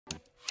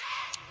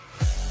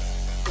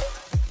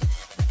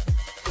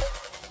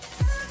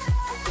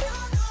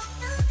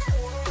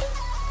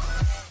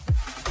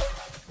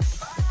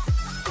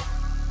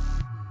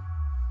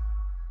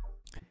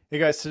Hey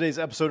guys, today's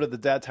episode of the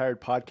Dad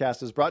Tired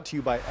podcast is brought to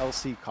you by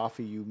LC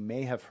Coffee. You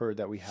may have heard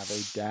that we have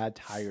a Dad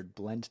Tired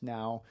blend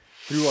now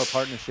through our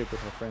partnership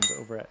with our friends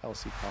over at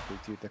LC Coffee.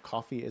 Dude, the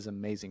coffee is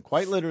amazing.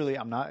 Quite literally,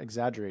 I'm not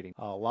exaggerating.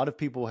 A lot of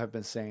people have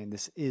been saying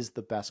this is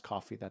the best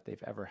coffee that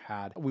they've ever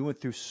had. We went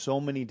through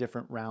so many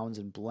different rounds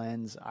and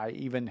blends. I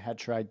even had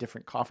tried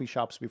different coffee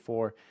shops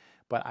before,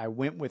 but I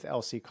went with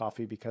LC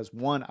Coffee because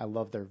one, I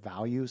love their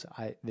values.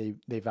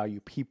 They value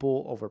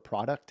people over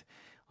product.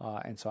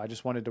 And so I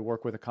just wanted to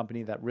work with a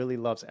company that really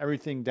loves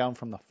everything down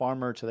from the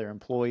farmer to their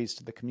employees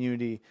to the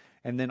community,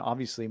 and then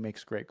obviously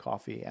makes great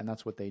coffee. And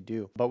that's what they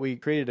do. But we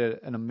created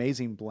an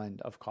amazing blend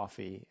of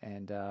coffee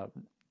and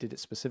did it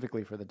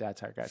specifically for the Dad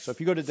Tired guys. So if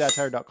you go to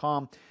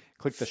dadtired.com,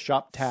 click the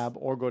shop tab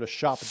or go to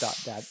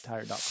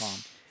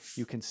shop.dadtired.com,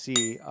 you can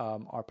see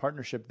our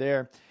partnership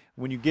there.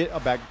 When you get a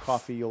bag of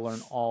coffee, you'll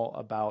learn all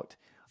about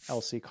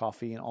LC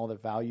Coffee and all the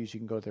values. You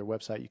can go to their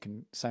website. You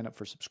can sign up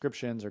for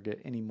subscriptions or get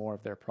any more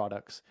of their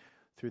products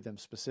through them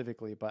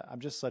specifically, but I'm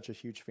just such a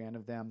huge fan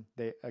of them.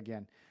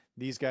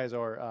 These guys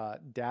are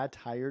Dad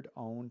Tired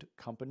owned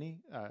company.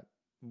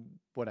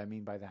 What I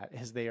mean by that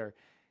is the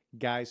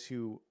guys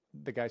who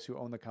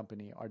own the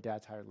company are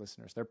Dad Tired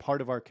listeners. They're part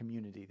of our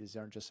community. These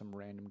aren't just some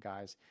random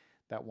guys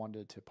that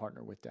wanted to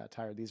partner with Dad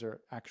Tired. These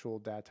are actual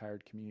Dad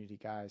Tired community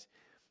guys,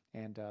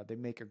 and they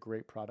make a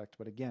great product.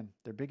 But again,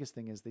 their biggest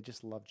thing is they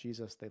just love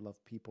Jesus. They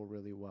love people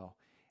really well,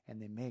 and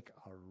they make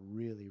a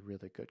really,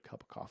 really good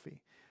cup of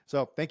coffee.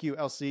 So thank you,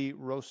 LC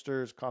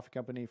Roasters Coffee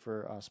Company,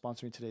 for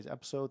sponsoring today's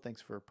episode. Thanks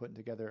for putting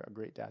together a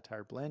great Dad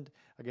Tired blend.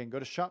 Again, go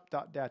to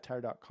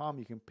shop.dadtired.com.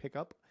 You can pick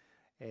up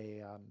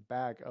a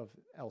bag of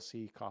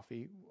LC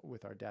coffee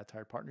with our Dad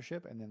Tired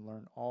partnership and then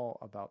learn all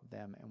about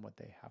them and what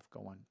they have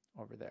going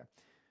over there.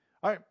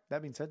 All right,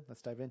 that being said,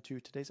 let's dive into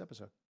today's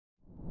episode.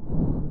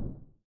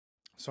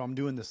 So I'm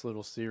doing this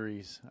little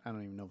series. I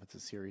don't even know if it's a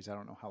series. I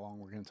don't know how long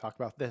we're going to talk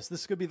about this.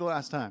 This could be the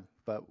last time.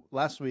 But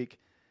last week,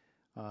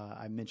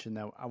 I mentioned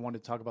that I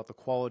wanted to talk about the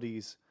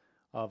qualities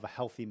of a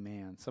healthy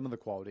man, some of the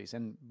qualities.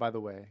 And by the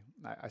way,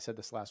 I said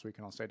this last week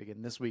and I'll say it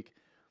again this week.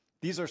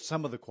 These are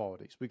some of the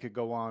qualities. We could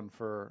go on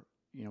for,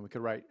 we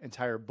could write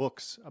entire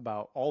books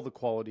about all the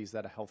qualities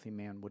that a healthy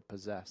man would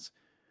possess.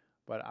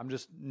 But I'm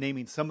just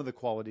naming some of the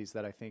qualities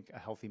that I think a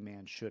healthy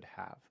man should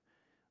have.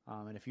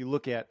 And if you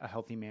look at a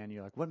healthy man,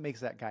 you're like, what makes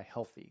that guy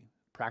healthy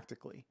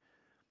practically?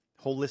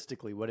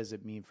 Holistically, what does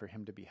it mean for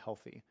him to be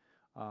healthy?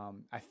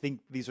 I think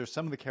these are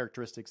some of the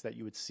characteristics that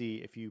you would see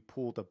if you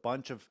pulled a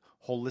bunch of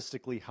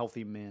holistically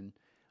healthy men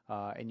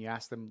and you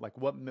ask them, like,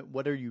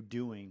 what are you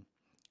doing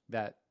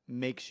that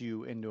makes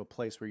you into a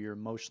place where you're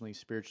emotionally,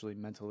 spiritually,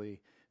 mentally,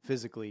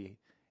 physically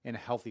in a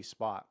healthy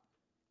spot?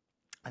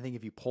 I think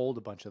if you polled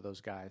a bunch of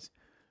those guys,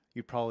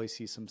 you'd probably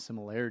see some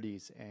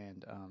similarities.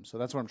 And so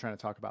that's what I'm trying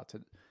to talk about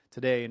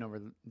today and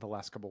over the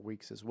last couple of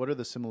weeks is what are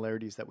the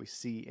similarities that we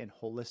see in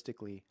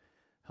holistically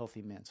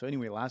healthy men. So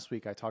anyway, last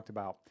week I talked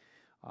about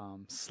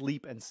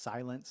sleep and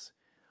silence.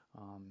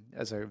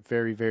 As a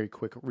very, very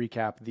quick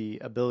recap,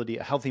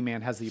 a healthy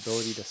man has the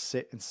ability to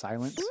sit in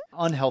silence.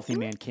 Unhealthy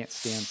man can't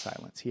stand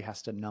silence. He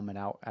has to numb it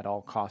out at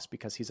all costs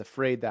because he's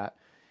afraid that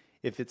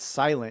if it's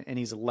silent and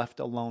he's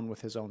left alone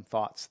with his own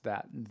thoughts,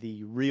 that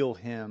the real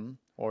him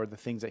or the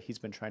things that he's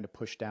been trying to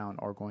push down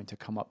are going to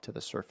come up to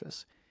the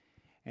surface.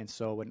 And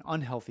so an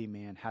unhealthy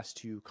man has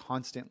to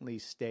constantly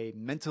stay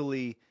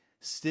mentally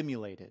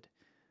stimulated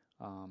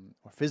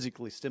or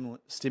physically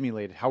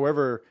stimulated.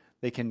 However,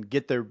 they can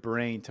get their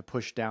brain to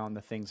push down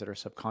the things that are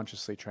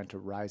subconsciously trying to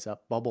rise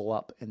up, bubble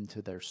up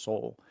into their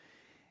soul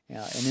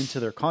and into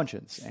their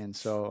conscience. And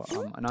so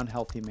an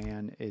unhealthy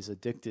man is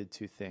addicted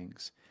to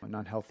things. An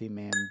unhealthy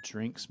man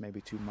drinks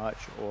maybe too much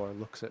or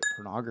looks at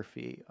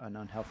pornography. An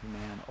unhealthy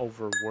man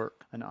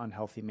overworks. An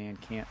unhealthy man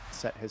can't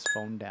set his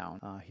phone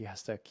down. He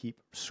has to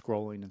keep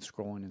scrolling and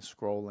scrolling and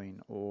scrolling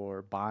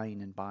or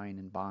buying and buying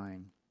and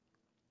buying.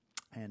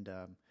 And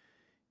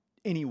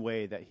any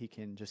way that he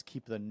can just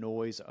keep the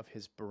noise of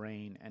his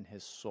brain and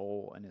his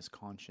soul and his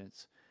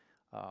conscience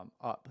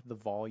up, the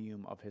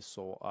volume of his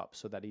soul up,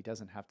 so that he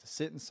doesn't have to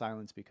sit in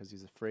silence because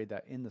he's afraid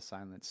that in the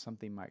silence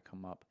something might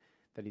come up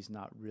that he's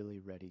not really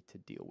ready to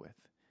deal with.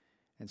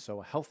 And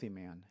so a healthy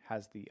man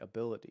has the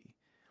ability,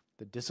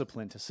 the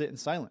discipline to sit in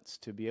silence,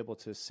 to be able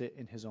to sit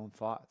in his own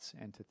thoughts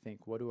and to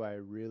think, what do I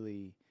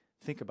really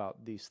think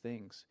about these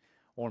things?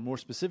 Or more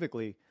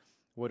specifically,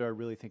 what do I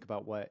really think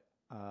about what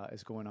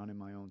is going on in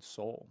my own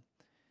soul?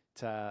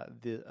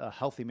 A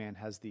healthy man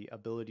has the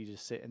ability to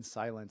sit in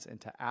silence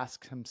and to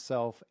ask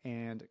himself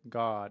and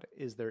God,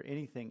 is there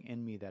anything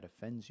in me that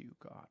offends you,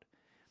 God?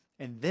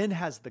 And then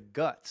has the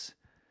guts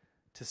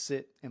to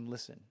sit and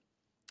listen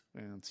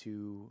and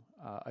to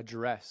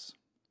address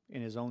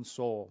in his own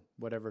soul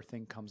whatever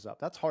thing comes up.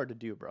 That's hard to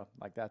do, bro.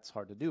 Like, that's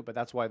hard to do, but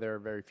that's why there are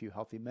very few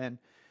healthy men,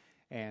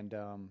 and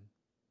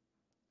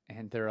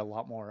there are a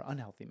lot more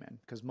unhealthy men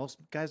because most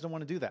guys don't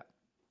want to do that.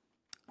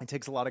 It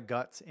takes a lot of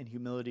guts and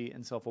humility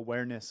and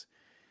self-awareness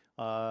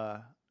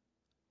to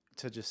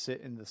just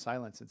sit in the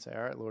silence and say,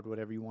 all right, Lord,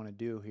 whatever you want to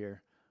do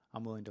here,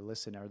 I'm willing to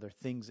listen. Are there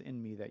things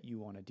in me that you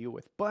want to deal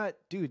with? But,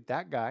 dude,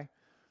 that guy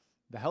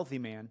The healthy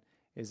man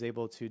is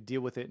able to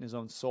deal with it in his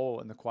own soul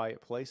in the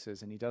quiet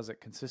places, and he does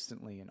it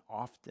consistently and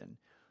often,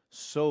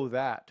 so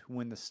that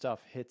when the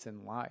stuff hits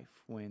in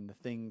life, when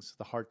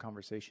the hard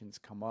conversations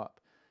come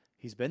up,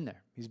 he's been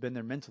there. He's been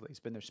there mentally. He's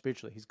been there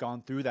spiritually. He's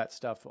gone through that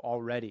stuff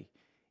already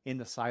in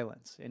the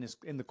silence,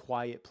 in the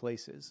quiet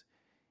places.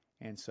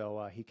 And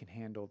so he can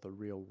handle the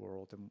real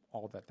world and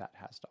all that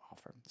has to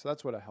offer. So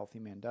that's what a healthy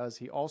man does.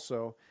 He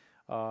also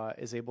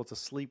is able to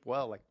sleep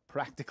well, like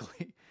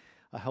practically.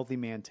 A healthy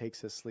man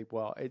takes his sleep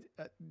well.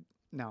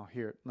 Now,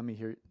 let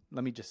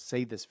me just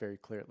say this very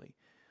clearly.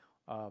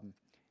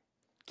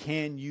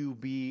 Can you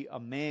be a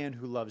man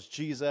who loves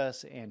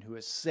Jesus and who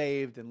is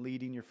saved and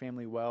leading your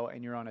family well,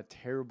 and you're on a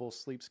terrible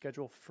sleep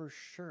schedule? For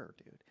sure,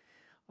 dude.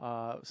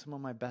 Some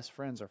of my best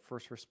friends are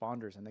first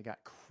responders, and they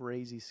got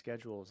crazy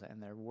schedules,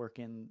 and they're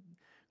working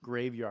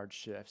graveyard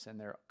shifts, and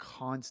they're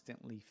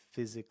constantly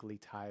physically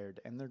tired,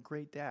 and they're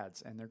great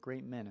dads, and they're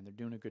great men, and they're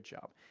doing a good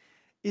job.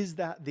 Is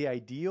that the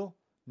ideal?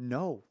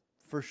 No,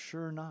 for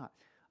sure not.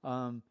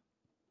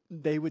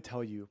 They would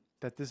tell you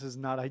that this is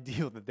not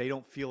ideal, that they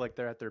don't feel like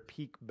they're at their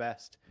peak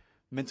best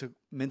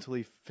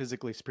mentally,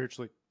 physically,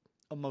 spiritually,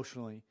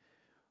 emotionally,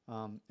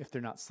 if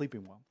they're not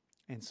sleeping well.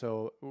 And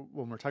so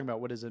when we're talking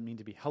about what does it mean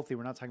to be healthy,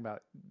 we're not talking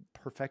about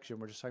perfection.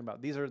 We're just talking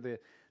about these are the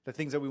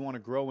things that we want to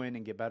grow in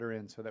and get better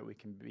in so that we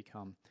can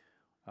become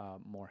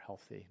more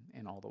healthy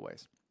in all the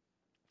ways.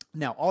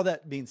 Now, all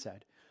that being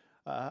said,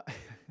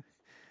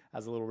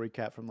 as a little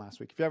recap from last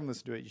week, if you haven't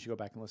listened to it, you should go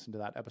back and listen to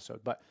that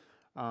episode. But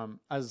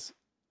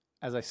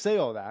as I say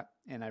all that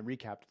and I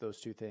recapped those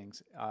two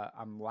things,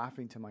 I'm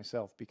laughing to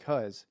myself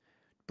because,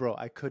 bro,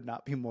 I could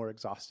not be more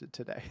exhausted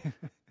today.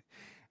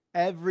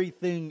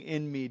 Everything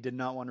in me did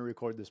not want to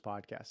record this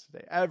podcast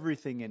today.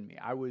 Everything in me.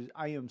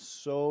 I am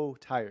so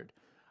tired.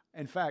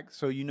 In fact,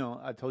 so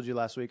I told you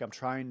last week, I'm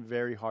trying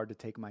very hard to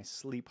take my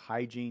sleep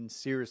hygiene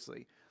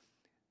seriously.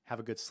 Have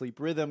a good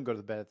sleep rhythm, go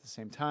to bed at the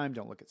same time,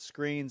 don't look at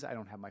screens. I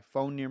don't have my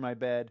phone near my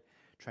bed.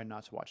 Try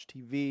not to watch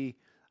TV.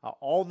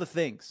 All the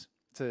things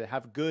to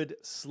have good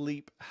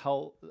sleep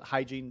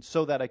hygiene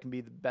so that I can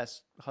be the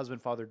best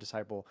husband, father,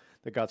 disciple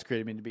that God's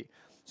created me to be.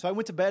 So I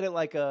went to bed at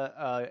like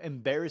a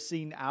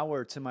embarrassing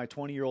hour to my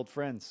 20-year-old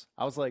friends.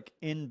 I was like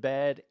in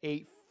bed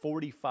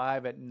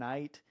 8:45 at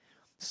night,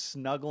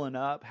 snuggling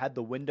up, had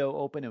the window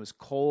open. It was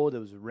cold. It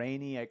was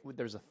rainy.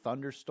 There's a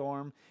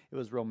thunderstorm. It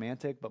was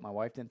romantic, but my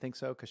wife didn't think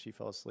so because she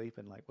fell asleep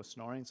and like was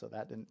snoring. So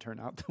that didn't turn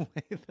out the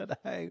way that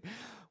I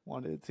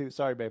wanted it to.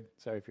 Sorry, babe.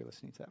 Sorry if you're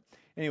listening to that.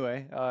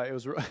 Anyway, it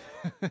was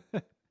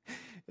it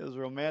was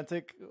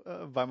romantic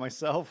by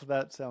myself.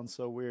 That sounds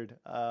so weird.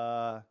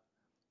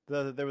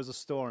 There was a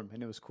storm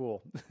and it was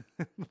cool.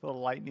 The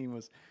lightning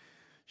was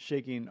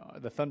shaking.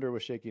 The thunder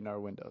was shaking our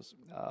windows.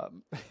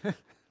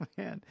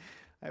 Man,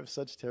 I have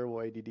such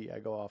terrible ADD. I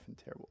go off in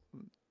terrible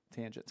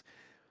tangents.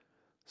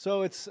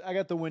 So I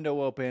got the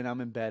window open. I'm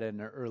in bed at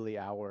an early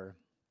hour.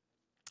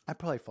 I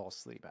probably fall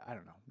asleep at, I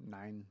don't know,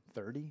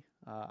 9:30.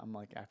 I'm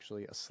like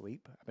actually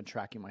asleep. I've been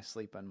tracking my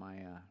sleep on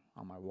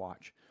my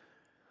watch.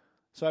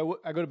 So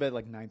I go to bed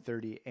like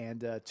 9:30,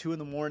 and 2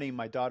 a.m,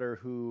 my daughter,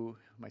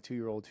 my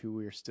 2-year-old,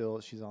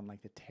 she's on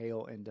like the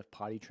tail end of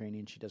potty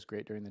training. She does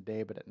great during the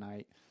day, but at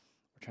night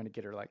we're trying to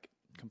get her like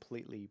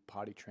completely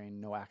potty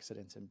trained, no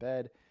accidents in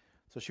bed.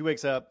 So she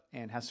wakes up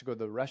and has to go to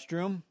the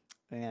restroom.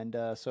 And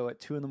so at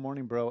 2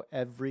 a.m, bro,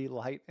 every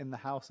light in the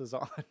house is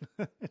on.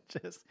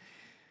 Just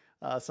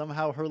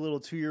somehow her little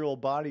 2-year-old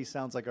body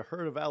sounds like a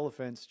herd of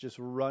elephants just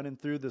running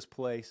through this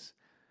place.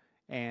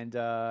 And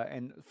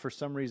for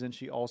some reason,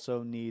 she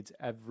also needs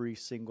every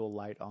single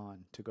light on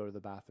to go to the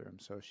bathroom.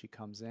 So she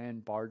comes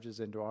in, barges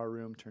into our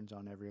room, turns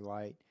on every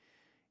light,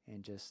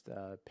 and just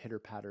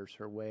pitter-patters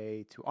her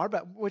way to our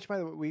which, by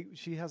the way,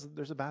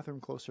 there's a bathroom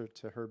closer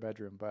to her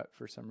bedroom, but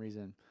for some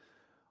reason,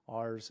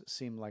 ours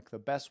seemed like the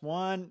best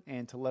one,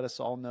 and to let us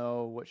all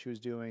know what she was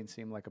doing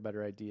seemed like a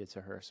better idea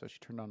to her. So she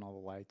turned on all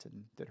the lights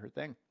and did her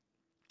thing.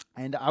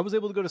 And I was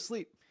able to go to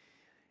sleep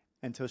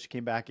until she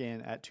came back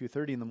in at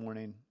 2:30 in the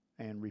morning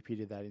and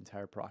repeated that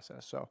entire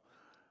process. So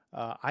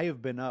I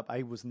have been up.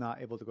 I was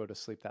not able to go to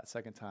sleep that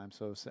second time.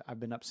 So I've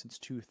been up since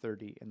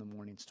 2:30 in the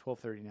morning. It's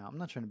 12:30 now. I'm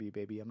not trying to be a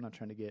baby. I'm not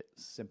trying to get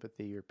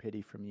sympathy or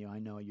pity from you. I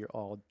know you're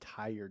all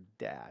tired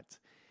dads.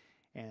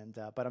 And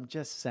but I'm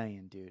just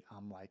saying, dude,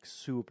 I'm like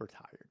super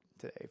tired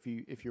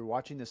today. If you're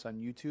watching this on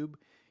YouTube,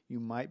 you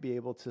might be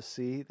able to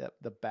see that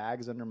the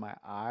bags under my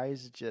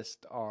eyes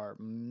just are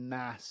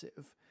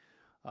massive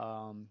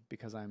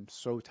because I'm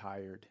so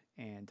tired.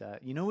 And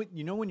you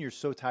know when you're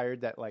so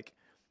tired that like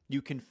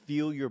you can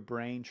feel your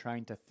brain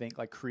trying to think,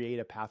 like create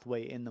a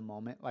pathway in the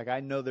moment. Like I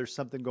know there's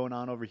something going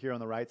on over here on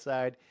the right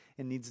side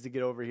and needs to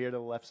get over here to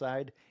the left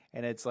side,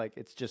 and it's like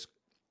it's just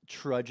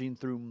trudging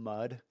through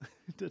mud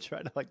to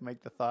try to like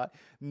make the thought.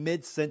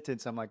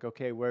 Mid-sentence, I'm like,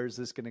 okay, where is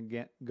this going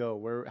to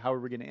go? How are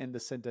we going to end the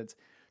sentence?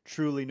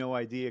 Truly no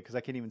idea, because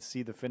I can't even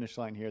see the finish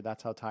line here.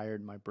 That's how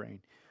tired my brain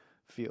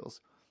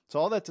feels. So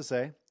all that to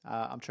say,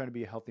 I'm trying to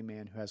be a healthy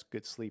man who has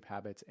good sleep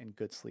habits and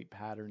good sleep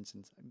patterns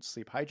and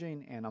sleep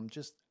hygiene, and I'm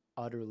just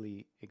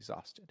utterly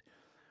exhausted.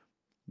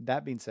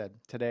 That being said,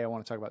 today I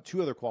want to talk about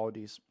two other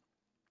qualities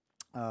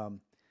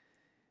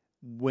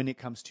when it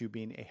comes to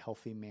being a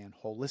healthy man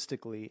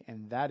holistically,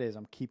 and that is,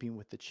 I'm keeping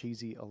with the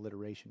cheesy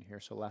alliteration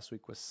here. So last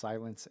week was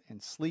silence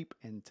and sleep,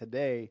 and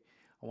today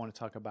I want to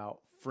talk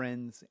about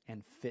friends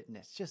and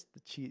fitness. Just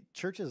the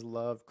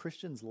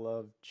Christians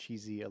love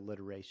cheesy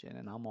alliteration,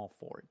 and I'm all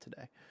for it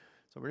today.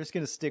 So we're just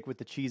going to stick with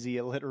the cheesy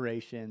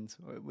alliterations.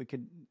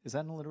 Is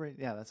that an alliteration?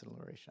 Yeah, that's an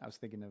alliteration. I was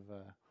thinking of,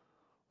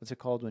 what's it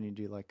called when you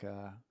do like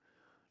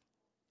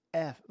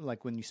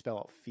like when you spell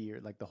out fear,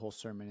 like the whole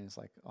sermon is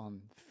like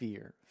on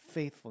fear,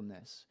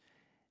 faithfulness,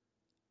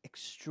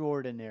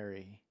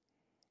 extraordinary,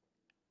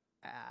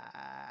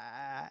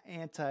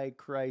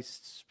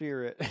 antichrist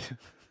spirit.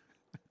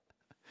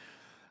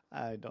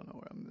 I don't know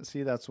where I'm going to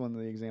see. That's one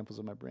of the examples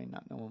of my brain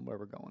not knowing where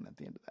we're going at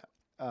the end of that.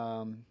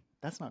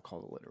 That's not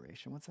called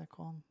alliteration. What's that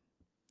called?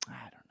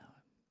 I don't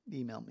know.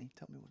 Email me.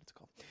 Tell me what it's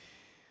called.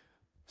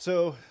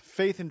 So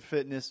faith and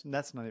fitness, and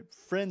that's not it.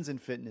 Friends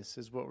and fitness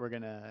is what we're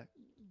going to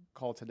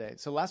call today.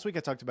 So last week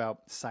I talked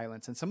about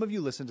silence, and some of you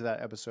listened to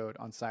that episode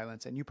on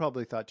silence, and you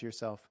probably thought to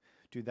yourself,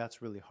 dude,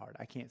 that's really hard.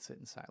 I can't sit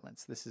in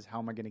silence. How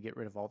am I going to get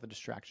rid of all the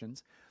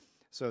distractions?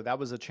 So that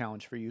was a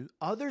challenge for you.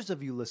 Others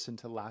of you listened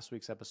to last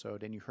week's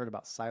episode and you heard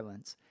about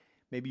silence.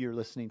 Maybe you're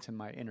listening to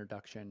my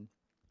introduction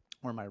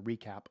or my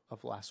recap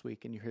of last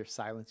week and you hear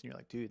silence and you're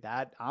like, dude,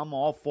 I'm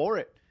all for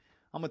it.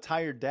 I'm a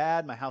tired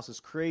dad. My house is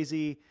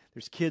crazy.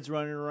 There's kids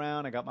running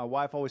around. I got my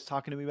wife always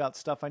talking to me about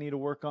stuff I need to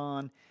work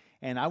on.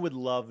 And I would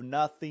love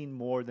nothing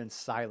more than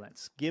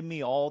silence. Give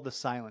me all the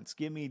silence.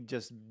 Give me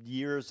just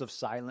years of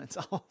silence.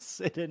 I'll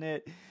sit in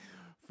it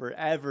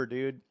forever,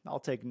 dude. I'll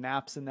take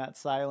naps in that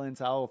silence.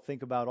 I'll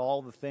think about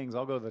all the things.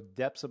 I'll go to the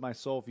depths of my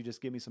soul if you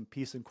just give me some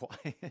peace and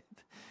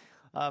quiet.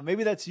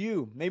 Maybe that's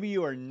you. Maybe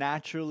you are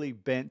naturally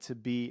bent to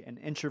be an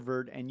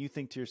introvert and you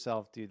think to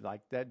yourself, dude,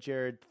 like that,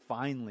 Jerrad,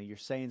 finally, you're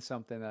saying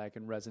something that I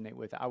can resonate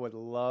with. I would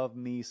love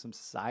me some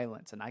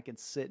silence and I can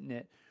sit in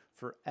it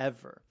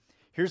forever.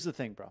 Here's the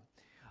thing, bro.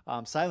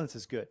 Silence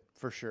is good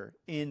for sure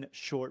in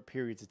short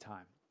periods of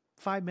time.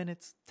 5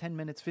 minutes, 10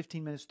 minutes,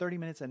 15 minutes, 30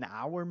 minutes, an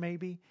hour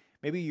maybe.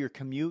 Maybe your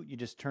commute, you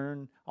just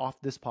turn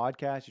off this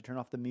podcast, you turn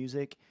off the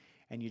music,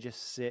 and you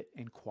just sit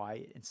in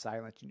quiet and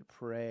silence, and you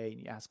pray,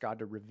 and you ask God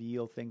to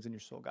reveal things in your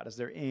soul. God, is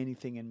there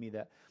anything in me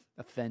that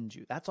offends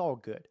you? That's all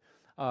good.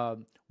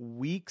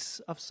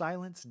 Weeks of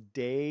silence,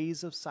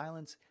 days of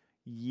silence,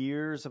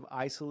 years of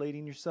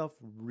isolating yourself,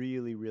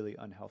 really, really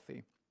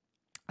unhealthy.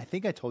 I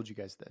think I told you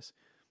guys this.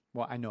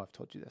 Well, I know I've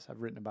told you this.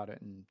 I've written about it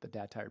in the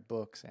Dad Tired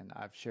books, and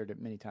I've shared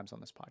it many times on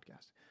this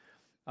podcast.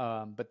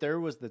 But there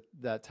was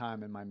that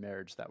time in my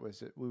marriage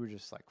we were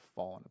just like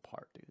falling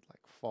apart, dude, like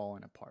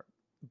falling apart,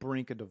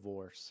 brink of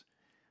divorce,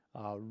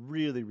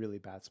 really, really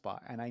bad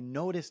spot. And I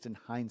noticed in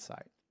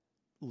hindsight,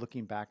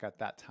 looking back at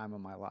that time of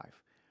my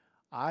life,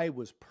 I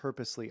was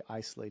purposely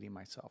isolating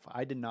myself.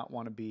 I did not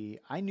want to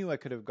I knew I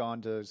could have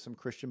gone to some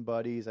Christian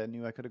buddies. I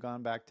knew I could have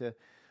gone back to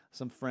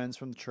some friends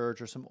from the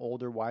church or some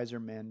older, wiser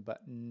men,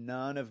 but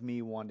none of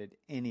me wanted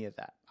any of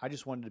that. I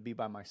just wanted to be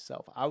by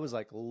myself. I was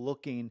like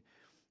looking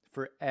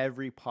for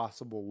every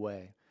possible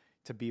way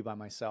to be by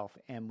myself.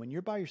 And when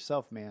you're by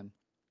yourself, man,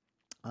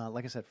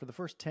 like I said, for the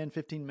first 10,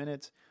 15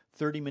 minutes,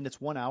 30 minutes,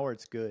 1 hour,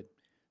 it's good.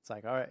 It's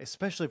like, all right,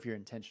 especially if you're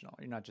intentional.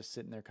 You're not just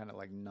sitting there kind of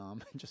like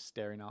numb and just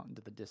staring out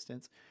into the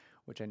distance,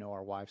 which I know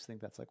our wives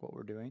think that's like what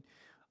we're doing.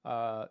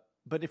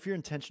 But if you're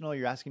intentional,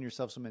 you're asking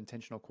yourself some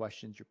intentional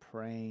questions, you're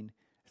praying.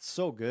 It's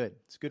so good.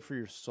 It's good for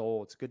your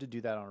soul. It's good to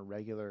do that on a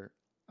regular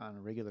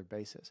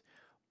basis.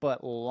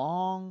 But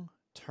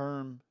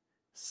long-term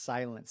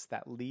silence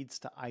that leads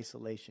to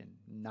isolation,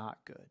 not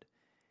good.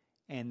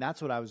 And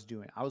that's what I was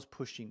doing. I was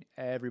pushing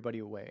everybody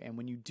away. And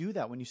when you do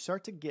that, when you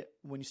start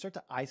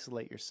to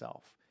isolate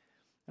yourself,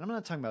 and I'm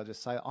not talking about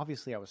just silence.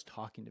 Obviously I was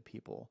talking to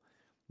people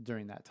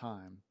during that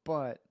time,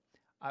 but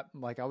I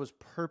was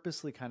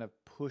purposely kind of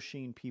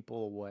pushing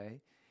people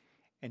away.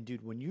 And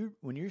dude, when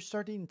you're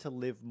starting to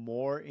live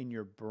more in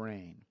your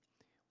brain,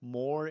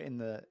 more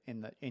in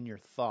your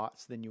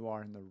thoughts than you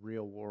are in the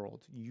real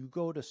world, you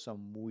go to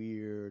some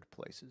weird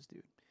places,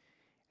 dude.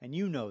 And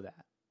you know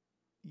that.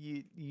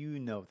 You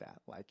know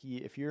that. Like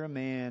if you're a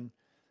man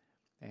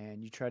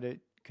and you try to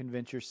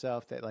convince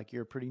yourself that like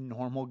you're a pretty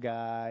normal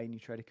guy, and you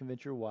try to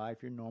convince your wife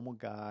you're a normal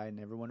guy, and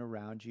everyone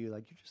around you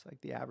like you're just like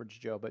the average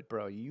Joe, but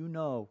bro, you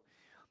know,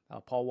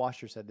 Paul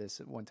Washer said this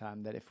at one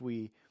time, that if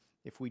we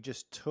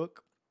just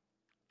took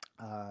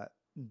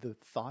the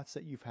thoughts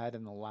that you've had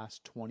in the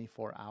last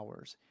 24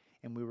 hours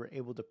and we were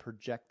able to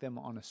project them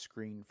on a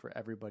screen for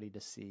everybody to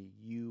see,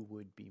 you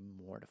would be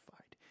mortified.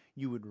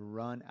 You would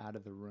run out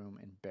of the room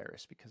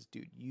embarrassed because,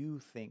 dude, you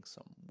think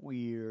some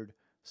weird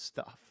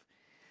stuff.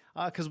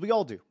 Because we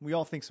all do. We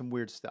all think some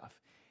weird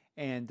stuff.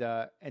 And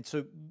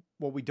so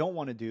what we don't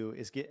want to do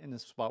is get in a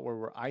spot where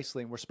we're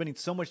isolating. We're spending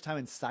so much time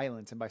in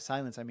silence. And by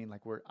silence, I mean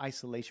like we're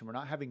isolation. We're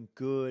not having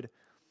good,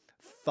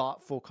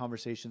 thoughtful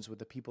conversations with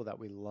the people that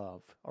we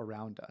love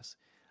around us.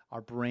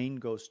 our brain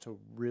goes to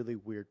really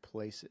weird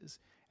places.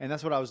 And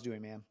that's what I was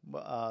doing, man.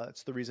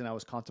 It's the reason I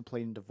was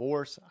contemplating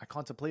divorce. I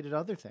contemplated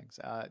other things.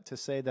 To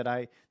say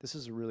that this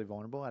is really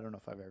vulnerable. I don't know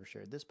if I've ever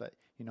shared this, but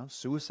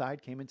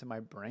suicide came into my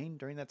brain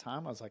during that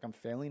time. I was like, I'm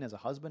failing as a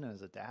husband and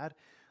as a dad,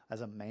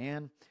 as a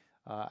man.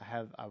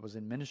 I was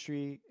in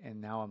ministry,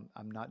 and now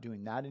I'm not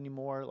doing that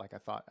anymore. Like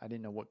I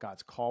didn't know what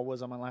God's call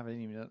was on my life. I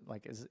didn't even know,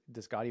 like,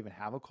 does God even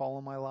have a call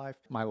on my life?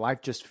 My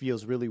life just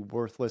feels really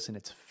worthless, and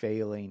it's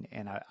failing.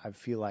 And I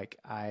feel like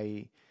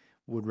I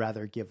would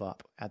rather give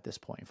up at this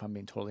point, if I'm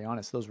being totally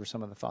honest. Those were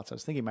some of the thoughts I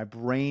was thinking. My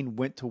brain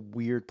went to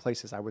weird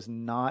places. I was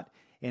not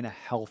in a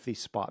healthy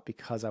spot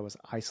because I was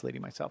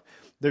isolating myself.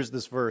 There's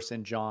this verse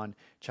in John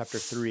chapter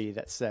 3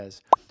 that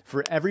says,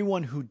 "For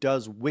everyone who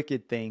does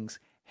wicked things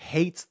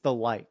hates the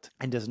light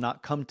and does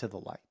not come to the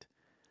light,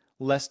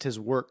 lest his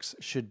works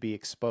should be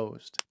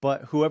exposed.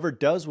 But whoever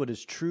does what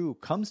is true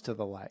comes to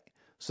the light,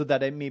 so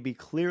that it may be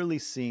clearly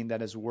seen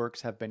that his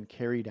works have been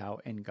carried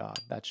out in God."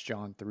 That's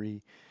John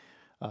 3,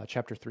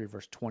 chapter 3,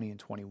 verse 20 and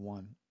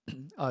 21.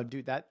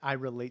 Dude, I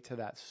relate to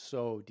that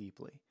so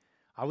deeply.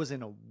 I was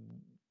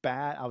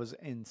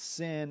in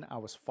sin. I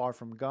was far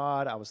from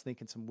God. I was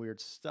thinking some weird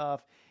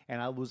stuff,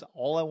 and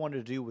all I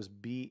wanted to do was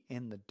be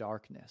in the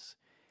darkness.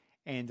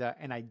 And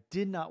I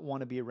did not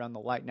want to be around the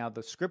light. Now,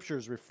 the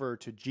scriptures refer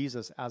to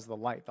Jesus as the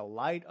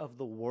light of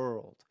the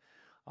world.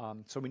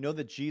 So we know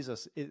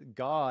that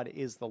God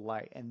is the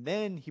light. And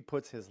then he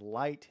puts his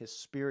light, his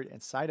spirit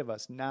inside of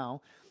us.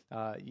 Now,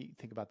 you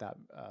think about that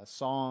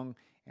song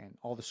and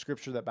all the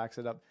scripture that backs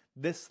it up.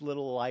 This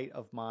little light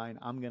of mine,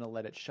 I'm going to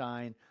let it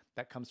shine.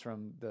 That comes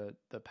from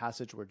the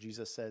passage where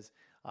Jesus says,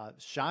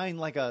 shine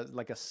like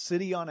a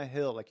city on a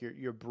hill. Like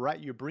you're bright,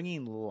 you're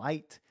bringing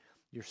light.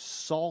 You're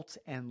salt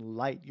and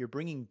light. You're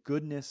bringing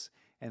goodness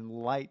and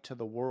light to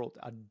the world,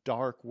 a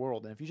dark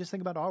world. And if you just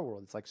think about our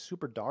world, it's like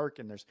super dark,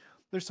 and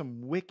there's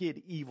some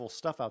wicked, evil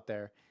stuff out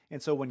there.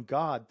 And so when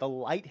God, the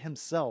light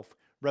himself,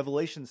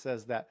 Revelation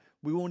says that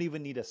we won't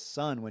even need a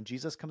sun. When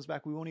Jesus comes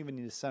back, we won't even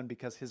need a sun,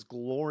 because his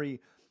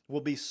glory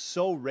will be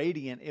so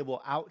radiant, it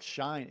will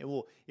outshine.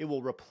 It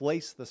will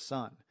replace the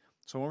sun.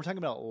 So when we're talking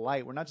about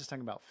light, we're not just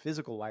talking about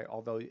physical light,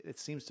 although it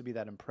seems to be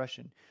that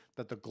impression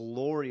that the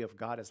glory of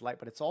God is light,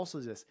 but it's also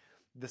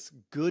this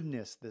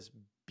goodness, this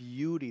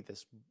beauty,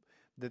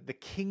 the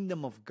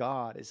kingdom of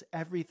God is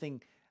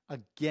everything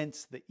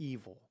against the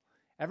evil,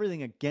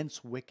 everything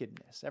against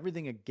wickedness,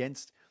 everything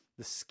against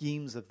the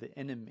schemes of the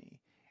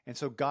enemy. And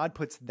so God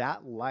puts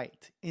that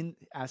light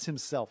as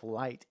himself,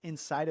 light,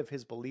 inside of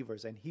his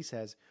believers. And he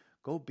says,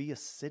 go be a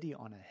city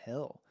on a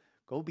hill.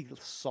 Go be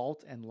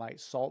salt and light.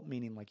 Salt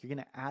meaning like you're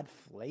going to add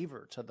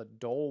flavor to the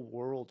dull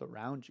world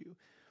around you.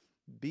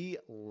 Be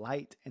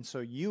light. And so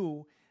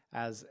you,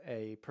 as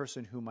a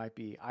person who might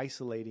be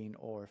isolating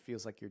or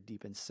feels like you're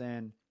deep in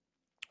sin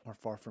or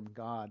far from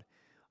God,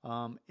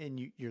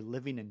 and you're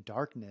living in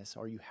darkness,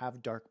 or you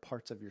have dark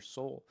parts of your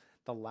soul,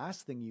 the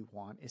last thing you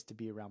want is to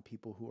be around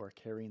people who are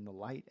carrying the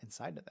light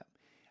inside of them.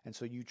 And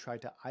so you try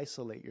to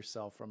isolate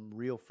yourself from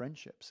real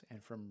friendships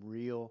and from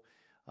real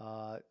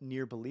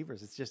near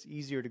believers. It's just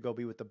easier to go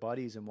be with the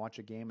buddies and watch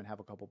a game and have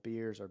a couple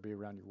beers, or be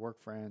around your work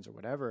friends or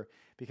whatever,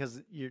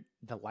 because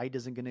the light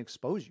isn't going to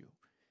expose you.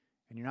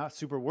 And you're not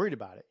super worried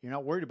about it. You're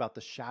not worried about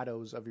the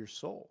shadows of your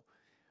soul.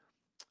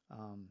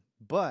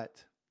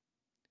 But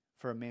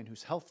for a man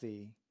who's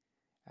healthy,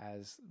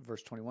 as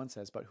verse 21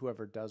 says, but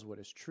whoever does what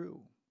is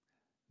true,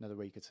 another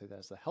way you could say that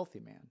is the healthy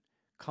man,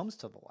 comes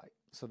to the light,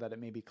 so that it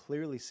may be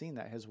clearly seen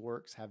that his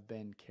works have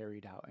been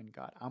carried out in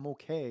God. I'm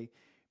okay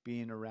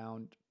being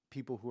around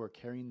people who are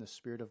carrying the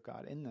Spirit of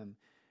God in them,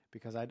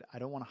 because I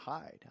don't want to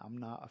hide. I'm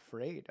not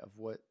afraid of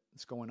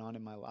what's going on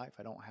in my life.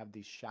 I don't have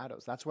these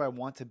shadows. That's where I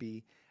want to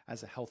be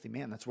as a healthy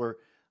man. That's where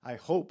I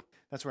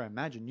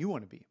imagine you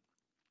want to be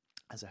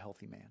as a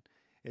healthy man,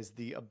 is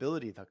the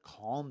ability, the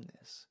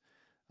calmness,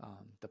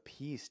 the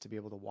peace to be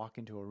able to walk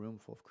into a room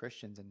full of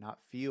Christians and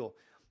not feel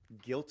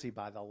guilty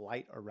by the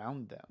light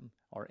around them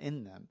or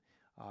in them.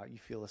 You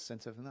feel a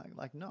sense of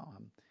like, no,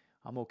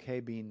 I'm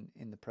okay being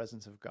in the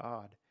presence of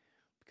God,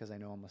 because I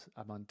know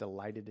I'm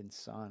delighted in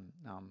Son.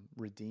 I'm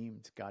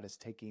redeemed. God is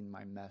taking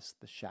my mess,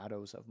 the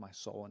shadows of my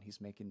soul, and he's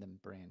making them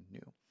brand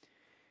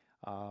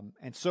new.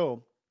 And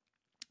so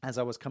as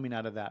I was coming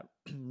out of that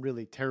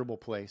really terrible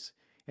place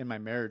in my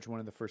marriage, one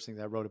of the first things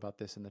I wrote about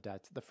this in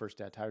the first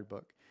Dad Tired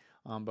book,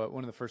 but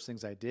one of the first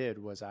things I did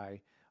was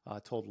I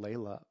told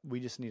Layla, we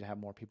just need to have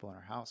more people in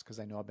our house, because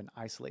I know I've been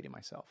isolating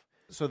myself.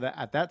 So that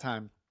at that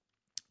time,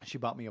 she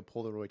bought me a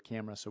Polaroid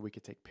camera so we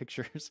could take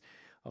pictures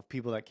of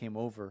people that came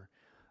over.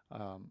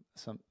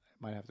 Some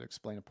might have to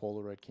explain a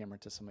Polaroid camera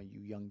to some of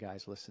you young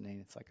guys listening.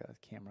 It's like a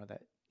camera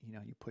that,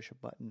 you push a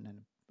button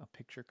and a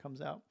picture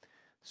comes out.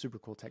 Super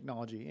cool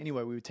technology.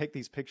 Anyway, we would take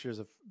these pictures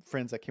of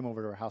friends that came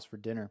over to our house for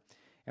dinner,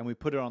 and we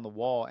put it on the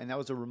wall. And that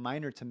was a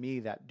reminder to me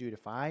that, dude,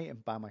 if I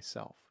am by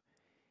myself,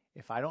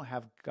 if I don't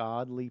have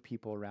godly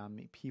people around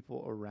me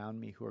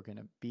who are going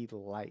to be the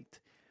light,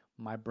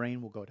 my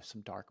brain will go to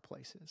some dark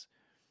places.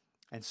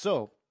 And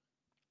so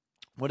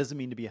what does it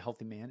mean to be a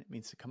healthy man? It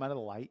means to come out of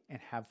the light and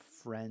have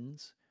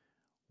friends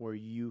where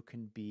you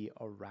can be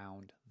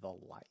around the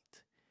light.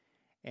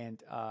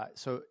 And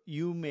so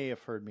you may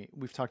have heard me.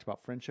 We've talked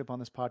about friendship on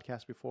this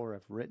podcast before.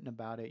 I've written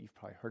about it. You've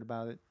probably heard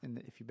about it.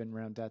 And if you've been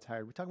around Dad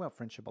Tired, we talk about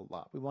friendship a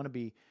lot. We want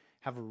to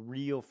have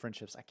real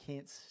friendships. I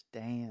can't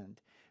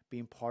stand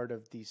being part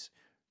of these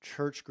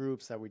church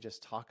groups that we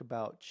just talk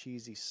about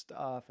cheesy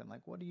stuff and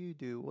like, what do you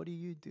do? What do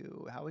you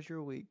do? How was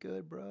your week?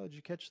 Good, bro. Did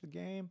you catch the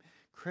game?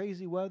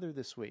 Crazy weather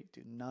this week.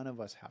 Dude, none of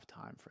us have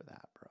time for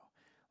that, bro.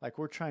 Like,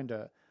 we're trying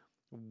to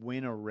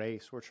win a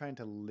race. We're trying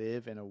to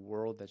live in a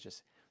world that's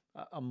just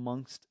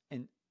amongst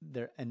an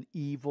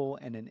evil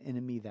and an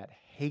enemy that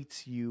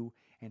hates you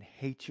and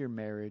hates your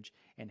marriage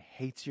and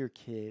hates your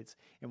kids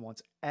and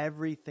wants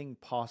everything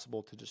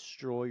possible to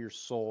destroy your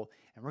soul.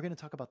 And we're going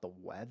to talk about the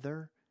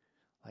weather.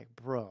 Like,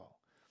 bro,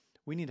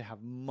 we need to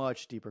have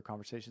much deeper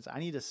conversations. I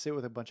need to sit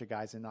with a bunch of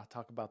guys and not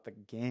talk about the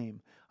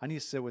game. I need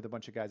to sit with a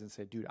bunch of guys and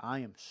say, dude, I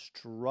am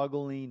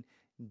struggling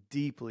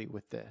deeply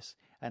with this,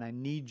 and I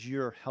need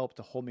your help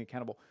to hold me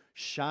accountable.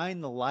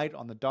 Shine the light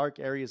on the dark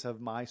areas of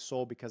my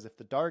soul, because if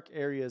the dark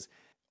areas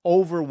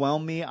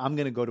overwhelm me, I'm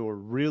going to go to a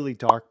really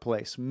dark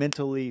place,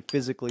 mentally,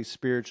 physically,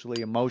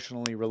 spiritually,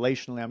 emotionally,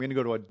 relationally. I'm going to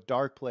go to a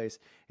dark place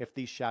if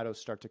these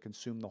shadows start to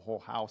consume the whole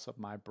house of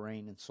my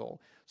brain and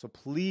soul. So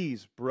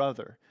please,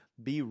 brother,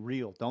 be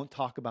real. Don't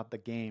talk about the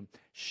game.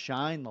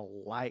 Shine the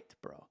light,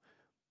 bro.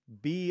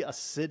 Be a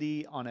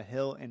city on a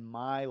hill in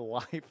my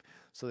life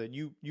so that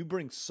you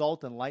bring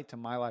salt and light to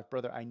my life.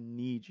 Brother, I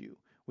need you.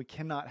 We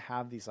cannot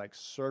have these like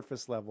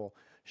surface level,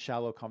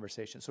 shallow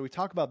conversations. So we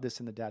talk about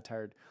this in the Dad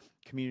Tired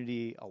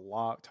community a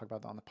lot, talk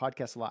about it on the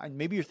podcast a lot. And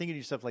maybe you're thinking to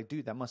yourself like,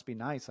 dude, that must be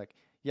nice. Like,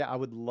 yeah, I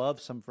would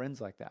love some friends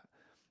like that.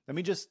 I'm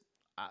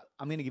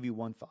going to give you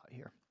one thought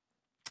here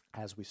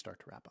as we start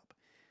to wrap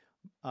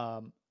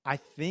up. I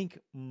think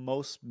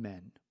most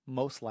men,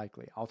 most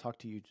likely, I'll talk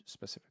to you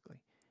specifically,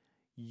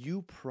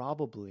 you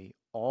probably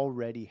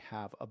already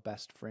have a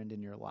best friend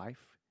in your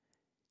life,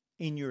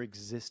 in your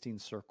existing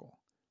circle.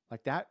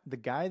 Like that, the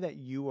guy that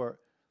you are,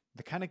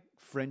 the kind of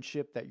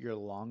friendship that you're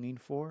longing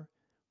for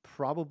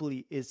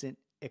probably isn't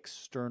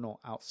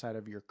external outside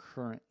of your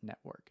current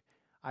network.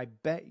 I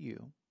bet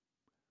you,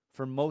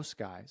 for most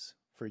guys,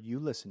 for you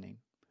listening,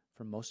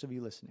 for most of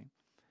you listening,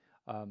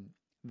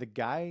 the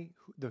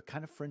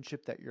kind of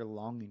friendship that you're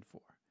longing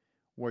for,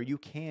 where you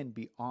can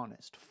be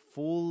honest,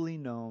 fully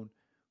known,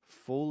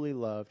 fully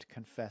loved,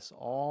 confess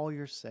all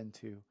your sin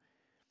to,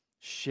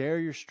 share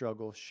your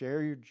struggles,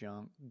 share your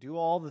junk, do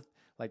all the,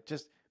 like,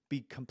 just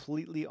be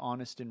completely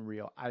honest and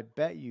real. I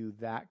bet you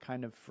that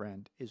kind of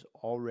friend is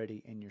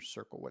already in your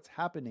circle. What's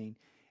happening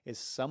is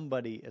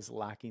somebody is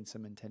lacking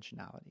some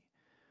intentionality.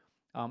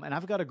 And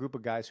I've got a group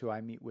of guys who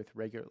I meet with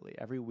regularly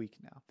every week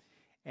now.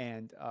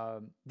 And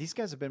these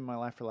guys have been in my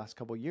life for the last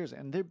couple of years,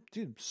 and they're,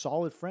 dude,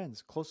 solid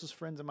friends, closest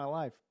friends in my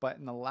life. But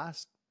in the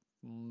last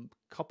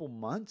couple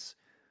months,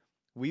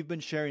 we've been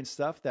sharing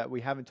stuff that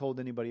we haven't told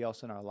anybody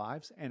else in our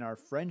lives, and our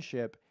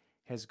friendship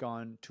has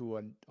gone to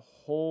a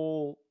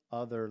whole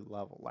other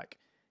level, like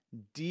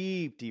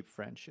deep, deep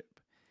friendship.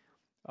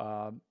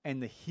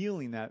 And the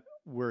healing that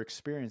we're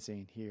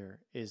experiencing here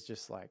is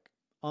just like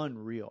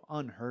unreal,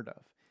 unheard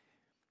of.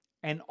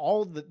 And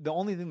the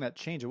only thing that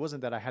changed, it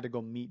wasn't that I had to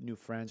go meet new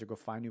friends or go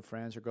find new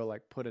friends or go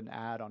like put an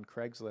ad on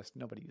Craigslist.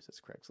 Nobody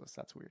uses Craigslist.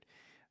 That's weird.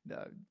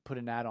 Put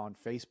an ad on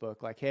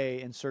Facebook, like,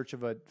 hey, in search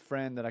of a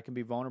friend that I can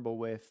be vulnerable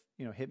with,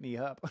 hit me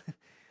up.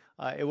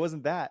 It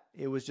wasn't that.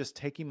 It was just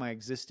taking my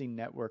existing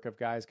network of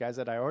guys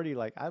that I already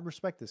like. I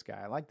respect this guy.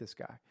 I like this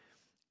guy.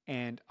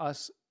 And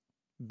us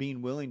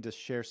being willing to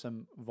share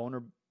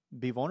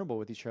be vulnerable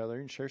with each other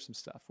and share some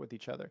stuff with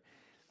each other.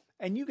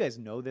 And you guys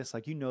know this,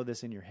 like,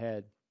 this in your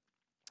head.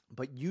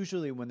 But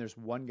usually when there's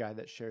one guy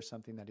that shares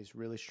something that he's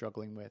really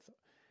struggling with,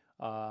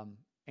 and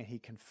he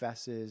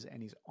confesses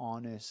and he's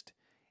honest,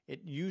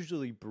 it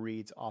usually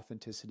breeds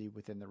authenticity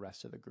within the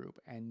rest of the group.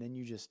 And then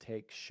you just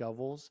take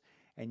shovels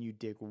and you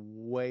dig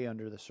way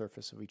under the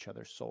surface of each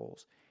other's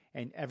souls,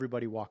 and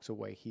everybody walks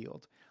away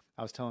healed.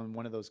 I was telling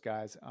one of those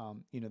guys,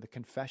 the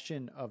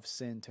confession of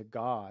sin to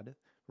God,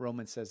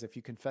 Romans says, if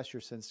you confess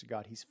your sins to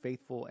God, he's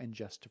faithful and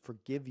just to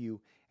forgive you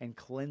and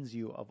cleanse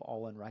you of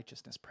all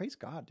unrighteousness. Praise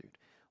God, dude.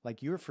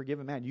 Like, you're a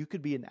forgiven man. You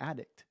could be an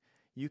addict.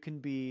 You can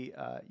be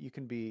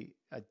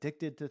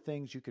addicted to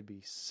things. You could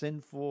be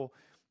sinful.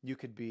 You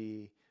could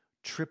be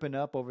tripping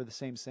up over the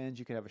same sins.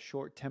 You could have a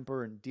short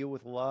temper and deal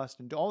with lust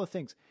and do all the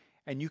things.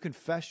 And you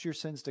confess your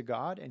sins to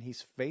God, and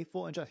he's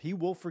faithful and just. He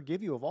will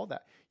forgive you of all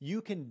that.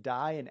 You can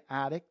die an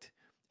addict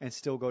and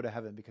still go to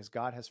heaven because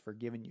God has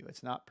forgiven you.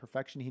 It's not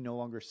perfection. He no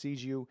longer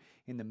sees you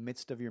in the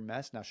midst of your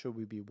mess. Now, should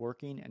we be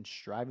working and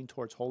striving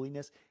towards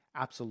holiness?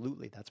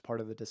 Absolutely. That's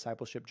part of the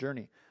discipleship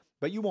journey.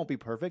 But you won't be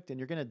perfect, and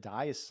you're going to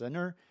die a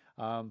sinner,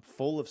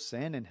 full of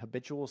sin and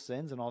habitual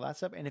sins and all that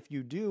stuff. And if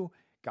you do,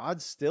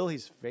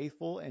 he's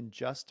faithful and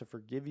just to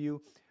forgive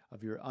you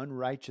of your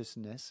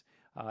unrighteousness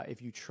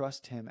if you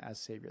trust him as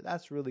Savior.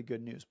 That's really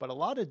good news. But a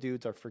lot of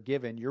dudes are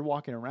forgiven. You're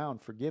walking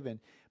around forgiven,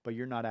 but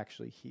you're not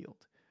actually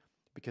healed.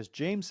 Because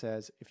James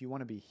says, if you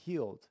want to be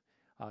healed,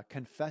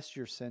 confess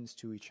your sins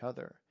to each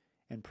other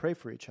and pray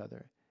for each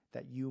other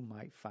that you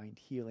might find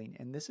healing.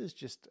 And this is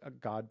just a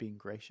God being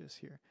gracious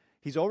here.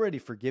 He's already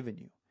forgiven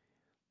you,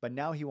 but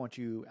now he wants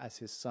you as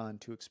his son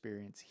to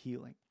experience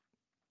healing.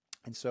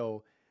 And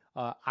so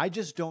I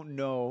just don't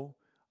know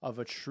of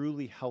a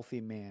truly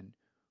healthy man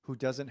who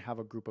doesn't have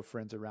a group of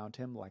friends around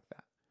him like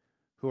that,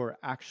 who are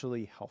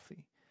actually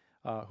healthy,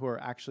 who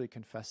are actually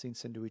confessing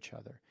sin to each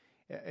other.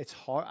 It's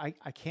hard.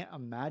 I can't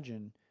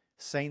imagine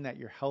saying that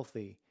you're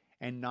healthy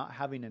and not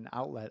having an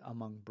outlet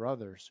among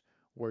brothers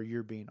where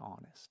you're being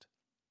honest.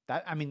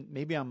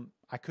 Maybe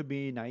I could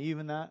be naive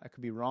in that. I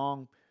could be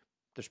wrong.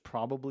 There's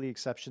probably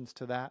exceptions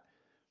to that.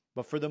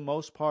 But for the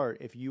most part,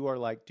 if you are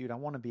like, dude, I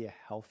want to be a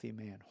healthy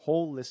man,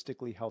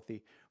 holistically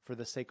healthy for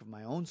the sake of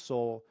my own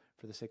soul,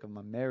 for the sake of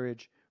my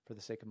marriage, for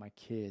the sake of my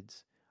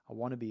kids, I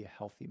want to be a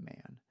healthy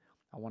man.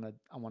 I want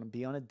to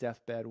be on a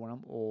deathbed when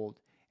I'm old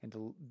and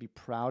to be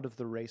proud of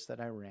the race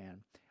that I ran.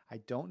 I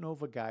don't know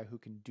of a guy who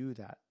can do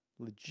that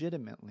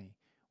legitimately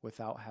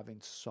without having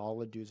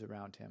solid dudes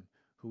around him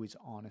who he's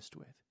honest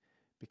with.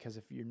 Because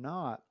if you're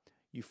not,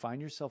 you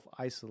find yourself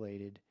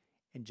isolated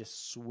and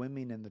just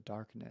swimming in the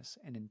darkness.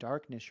 And in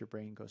darkness, your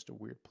brain goes to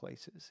weird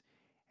places.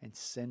 And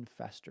sin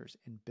festers,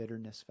 and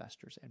bitterness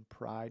festers, and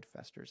pride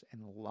festers,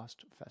 and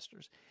lust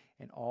festers.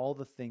 And all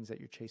the things that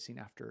you're chasing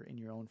after in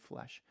your own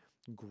flesh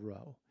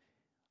grow.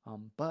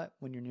 But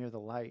when you're near the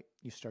light,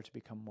 you start to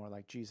become more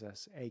like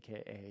Jesus,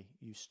 aka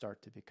you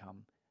start to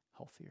become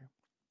healthier.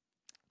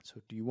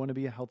 So do you want to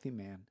be a healthy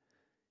man?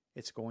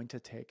 It's going to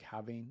take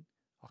having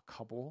a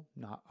couple,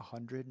 not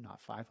 100,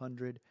 not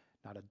 500,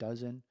 not a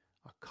dozen,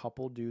 a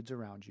couple dudes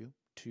around you,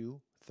 2,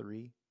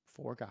 3,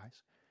 4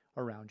 guys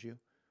around you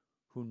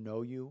who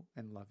know you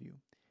and love you.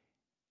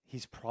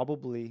 He's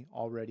probably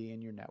already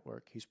in your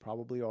network. He's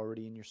probably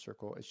already in your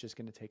circle. It's just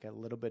going to take a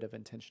little bit of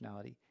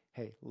intentionality.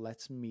 Hey,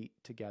 let's meet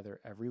together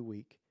every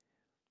week.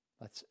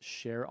 Let's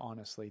share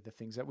honestly the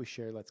things that we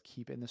share. Let's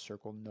keep in the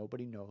circle.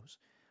 Nobody knows.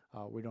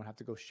 We don't have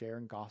to go share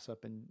and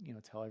gossip and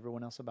tell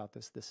everyone else about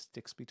this. This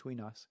sticks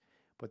between us.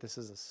 But this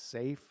is a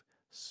safe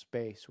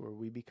space where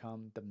we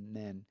become the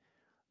men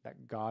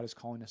that God is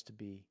calling us to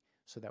be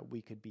so that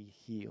we could be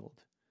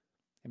healed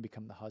and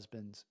become the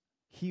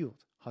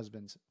healed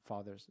husbands,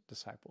 fathers,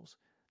 disciples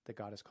that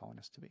God is calling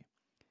us to be.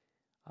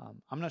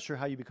 I'm not sure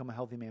how you become a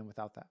healthy man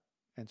without that.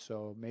 And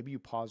so maybe you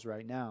pause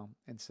right now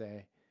and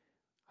say,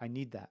 I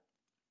need that.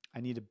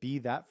 I need to be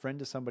that friend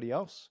to somebody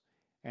else,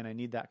 and I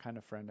need that kind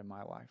of friend in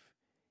my life.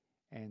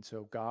 And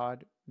so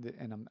God,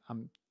 and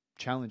I'm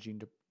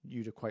challenging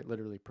you to quite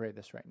literally pray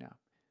this right now.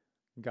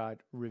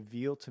 God,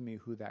 reveal to me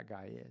who that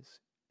guy is.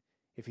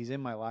 If he's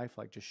in my life,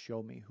 just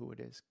show me who it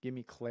is. Give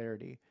me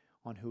clarity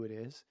on who it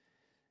is.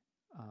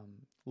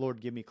 Lord,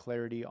 give me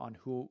clarity on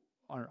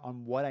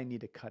what I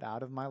need to cut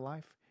out of my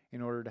life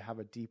in order to have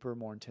a deeper,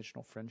 more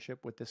intentional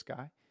friendship with this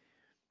guy.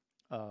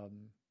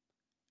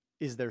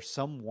 Is there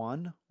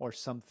someone or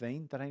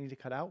something that I need to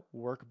cut out?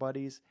 Work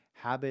buddies,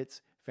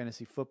 habits,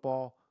 fantasy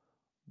football,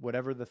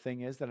 whatever the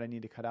thing is that I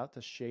need to cut out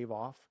to shave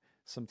off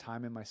some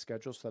time in my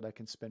schedule so that I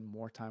can spend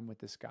more time with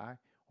this guy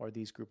or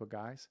these group of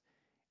guys.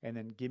 And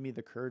then give me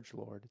the courage,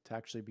 Lord, to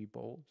actually be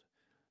bold,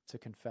 to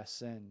confess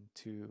sin,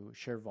 to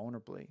share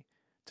vulnerably,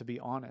 to be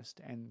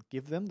honest, and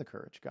give them the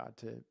courage, God,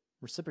 to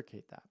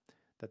reciprocate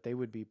that they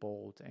would be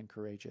bold and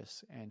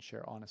courageous and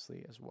share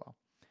honestly as well.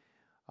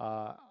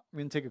 I'm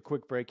going to take a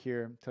quick break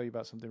here, tell you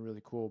about something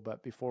really cool.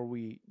 But before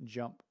we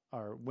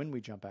when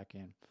we jump back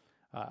in,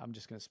 I'm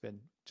just going to spend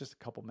just a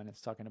couple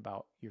minutes talking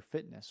about your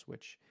fitness,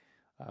 which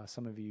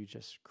some of you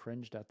just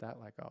cringed at that,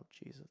 like, oh,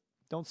 Jesus.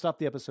 Don't stop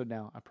the episode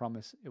now. I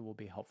promise it will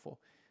be helpful.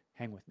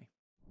 Hang with me.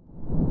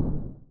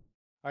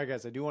 All right,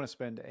 guys, I do want to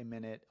spend a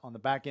minute on the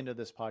back end of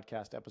this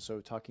podcast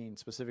episode talking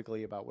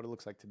specifically about what it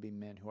looks like to be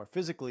men who are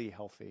physically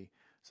healthy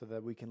so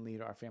that we can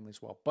lead our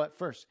families well. But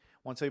first, I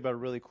want to tell you about a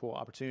really cool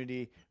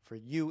opportunity for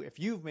you. If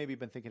you've maybe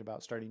been thinking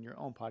about starting your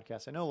own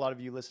podcast, I know a lot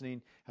of you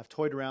listening have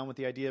toyed around with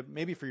the idea,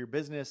 maybe for your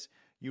business,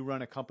 you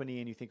run a company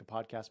and you think a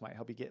podcast might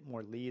help you get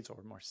more leads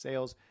or more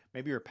sales.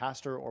 Maybe you're a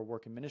pastor or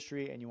work in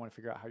ministry and you want to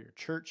figure out how your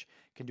church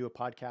can do a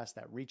podcast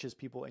that reaches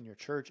people in your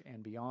church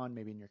and beyond,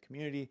 maybe in your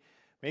community.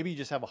 Maybe you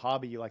just have a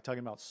hobby, you like talking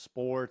about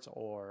sports,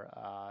 or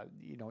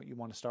you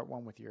want to start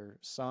one with your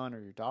son or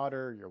your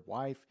daughter or your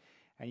wife,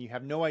 and you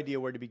have no idea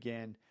where to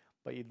begin,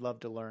 but you'd love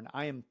to learn.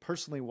 I am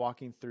personally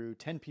walking through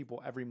 10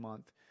 people every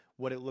month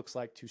what it looks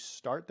like to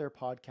start their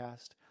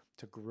podcast,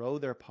 to grow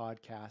their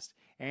podcast,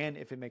 and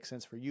if it makes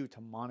sense for you,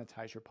 to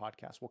monetize your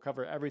podcast. We'll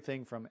cover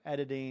everything from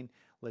editing,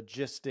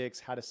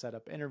 logistics, how to set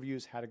up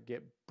interviews, how to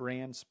get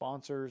brand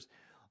sponsors,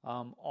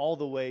 all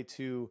the way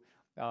to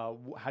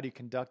how do you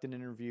conduct an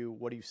interview?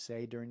 What do you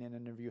say during an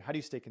interview? How do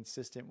you stay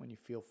consistent when you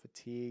feel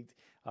fatigued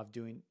of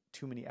doing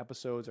too many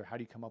episodes? Or how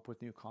do you come up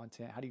with new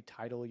content? How do you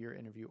title your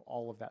interview?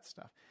 All of that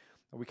stuff.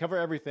 We cover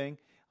everything.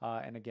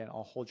 And again,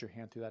 I'll hold your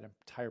hand through that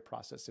entire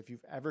process. If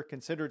you've ever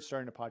considered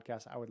starting a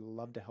podcast, I would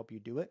love to help you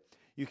do it.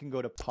 You can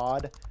go to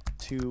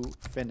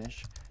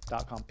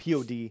pod2finish.com,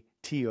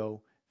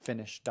 PODTO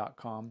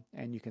finish.com,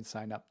 and you can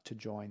sign up to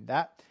join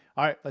that.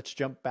 All right, let's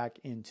jump back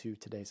into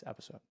today's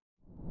episode.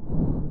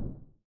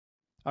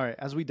 All right,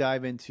 as we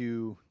dive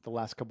into the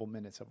last couple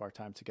minutes of our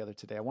time together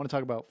today, I want to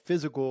talk about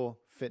physical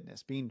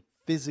fitness, being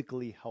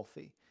physically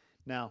healthy.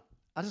 Now,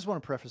 I just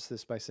want to preface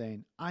this by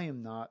saying I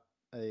am not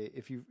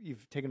if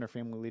you've taken our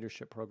family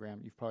leadership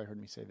program, you've probably heard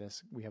me say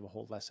this. We have a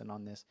whole lesson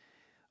on this.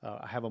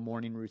 I have a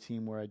morning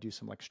routine where I do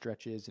some like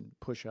stretches and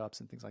push-ups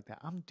and things like that.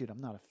 I'm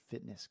not a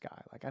fitness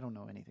guy. Like I don't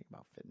know anything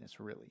about fitness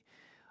really.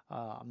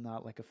 I'm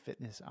not like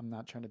I'm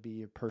not trying to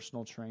be a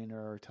personal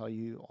trainer or tell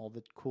you all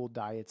the cool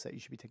diets that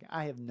you should be taking.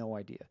 I have no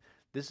idea.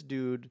 This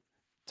dude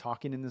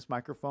talking in this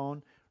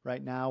microphone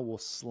right now will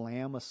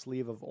slam a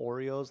sleeve of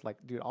Oreos. Like,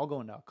 dude, I'll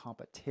go into a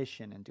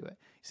competition and do it.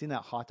 You seen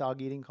that hot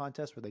dog eating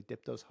contest where they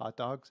dip those hot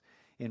dogs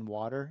in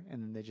water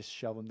and then they just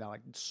shove them down,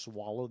 like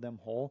swallow them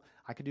whole?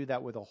 I could do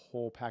that with a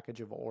whole package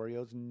of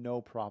Oreos,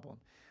 no problem.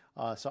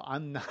 So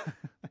I'm not,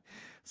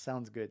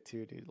 sounds good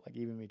too, dude. Like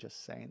even me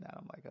just saying that,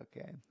 I'm like,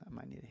 okay, I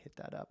might need to hit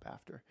that up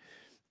after.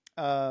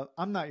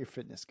 I'm not your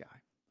fitness guy.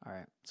 All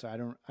right. So I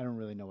don't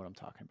really know what I'm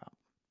talking about,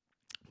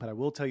 but I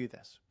will tell you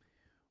this.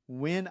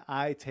 When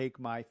I take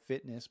my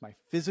fitness, my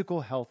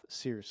physical health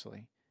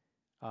seriously,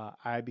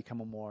 I become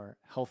a more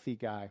healthy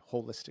guy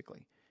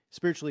holistically,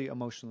 spiritually,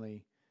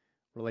 emotionally,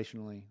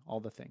 relationally, all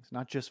the things,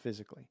 not just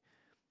physically.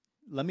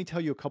 Let me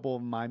tell you a couple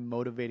of my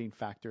motivating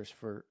factors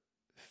for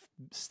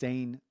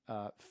staying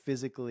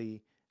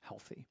physically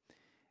healthy.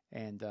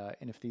 And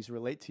if these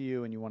relate to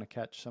you and you want to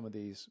catch some of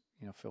these,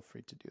 feel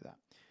free to do that.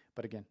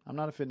 But again, I'm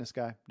not a fitness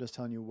guy. I'm just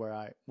telling you where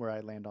I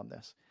land on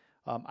this.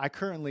 I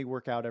currently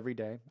work out every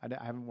day.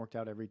 I haven't worked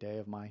out every day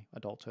of my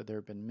adulthood. There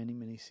have been many,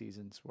 many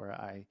seasons where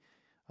I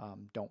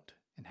don't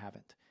and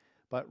haven't.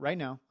 But right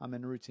now I'm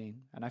in a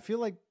routine, and I feel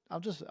like I'll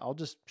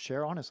just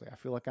share honestly. I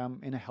feel like I'm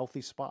in a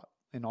healthy spot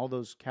in all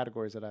those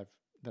categories that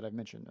I've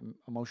mentioned: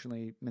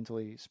 emotionally,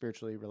 mentally,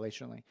 spiritually,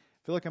 relationally.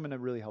 I feel like I'm in a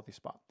really healthy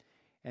spot.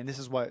 And this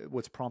is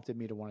what's prompted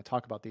me to want to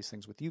talk about these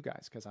things with you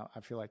guys, because I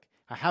feel like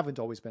I haven't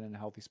always been in a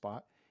healthy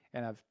spot,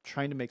 and I've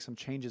trying to make some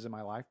changes in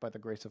my life by the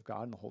grace of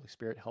God and the Holy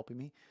Spirit helping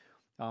me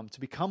to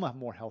become a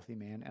more healthy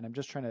man. And I'm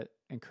just trying to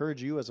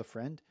encourage you as a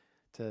friend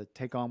to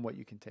take on what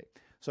you can take.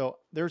 So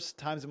there's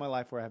times in my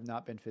life where I have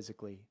not been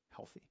physically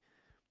healthy,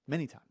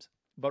 many times.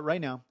 But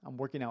right now I'm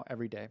working out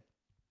every day,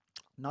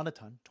 not a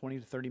ton, 20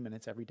 to 30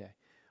 minutes every day.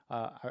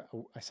 I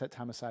set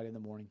time aside in the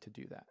morning to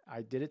do that.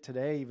 I did it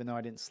today, even though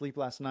I didn't sleep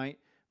last night.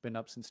 Been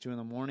up since 2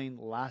 a.m.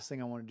 The last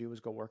thing I want to do is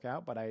go work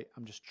out, but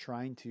I'm just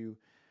trying to.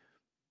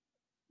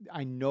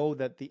 I know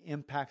that the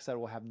impacts that it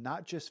will have,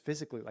 not just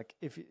physically, like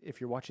if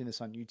you're watching this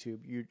on YouTube,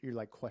 you're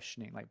like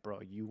questioning, like,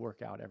 bro, you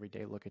work out every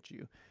day. Look at you.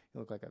 You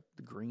look like a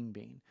green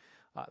bean.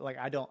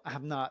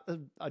 I'm not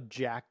a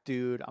jack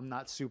dude. I'm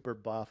not super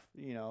buff,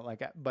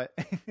 but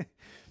I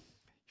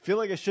feel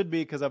like I should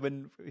be because I've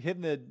been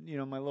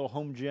hitting my little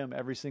home gym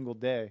every single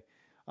day.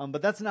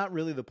 But that's not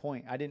really the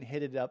point. I didn't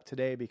hit it up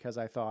today because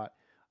I thought,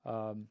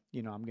 I'm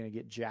going to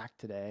get jacked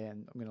today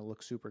and I'm going to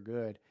look super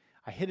good.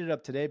 I hit it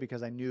up today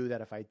because I knew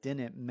that if I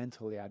didn't,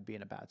 mentally, I'd be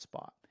in a bad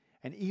spot.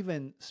 And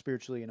even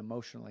spiritually and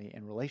emotionally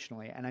and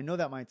relationally. And I know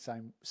that might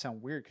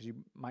sound weird because you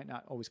might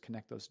not always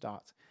connect those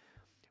dots.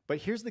 But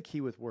here's the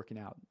key with working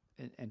out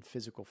and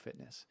physical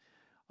fitness.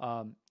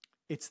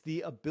 It's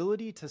the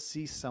ability to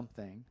see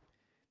something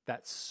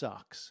that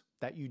sucks,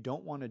 that you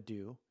don't want to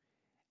do,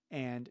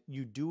 and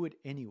you do it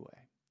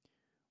anyway.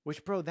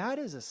 Which, bro, that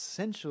is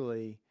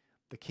essentially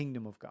the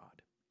kingdom of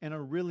God in a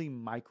really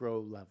micro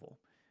level.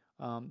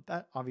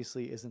 That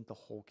obviously isn't the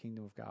whole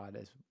kingdom of God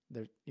as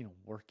they're,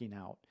 working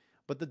out.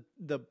 But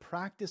the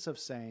practice of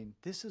saying,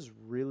 this is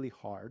really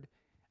hard,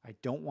 I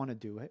don't want to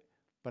do it,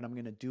 but I'm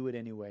going to do it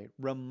anyway,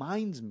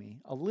 reminds me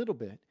a little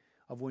bit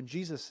of when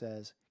Jesus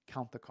says,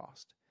 count the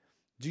cost.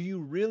 Do you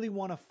really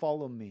want to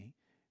follow me?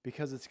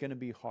 Because it's going to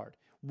be hard.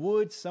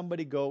 Would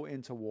somebody go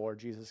into war?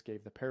 Jesus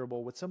gave the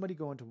parable. Would somebody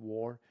go into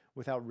war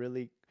without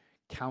really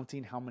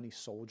counting how many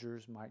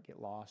soldiers might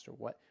get lost or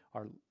what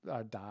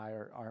die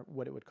or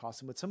what it would cost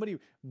them? Would somebody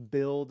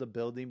build a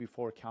building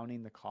before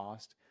counting the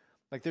cost?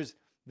 Like there's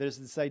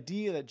this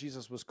idea that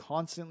Jesus was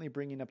constantly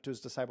bringing up to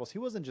his disciples.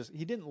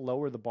 He didn't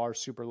lower the bar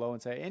super low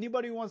and say,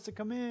 anybody who wants to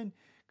come in,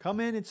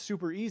 it's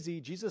super easy.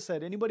 Jesus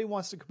said, anybody who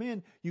wants to come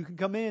in, you can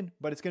come in,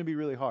 but it's going to be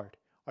really hard.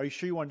 Are you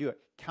sure you want to do it?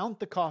 Count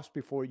the cost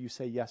before you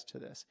say yes to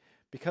this,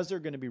 because there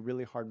are going to be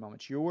really hard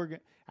moments.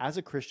 As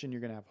a Christian,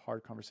 you're going to have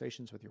hard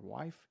conversations with your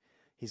wife.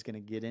 He's going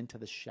to get into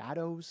the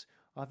shadows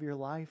of your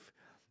life.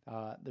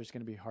 There's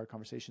going to be hard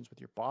conversations with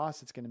your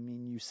boss. It's going to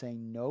mean you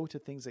saying no to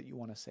things that you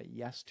want to say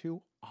yes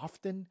to.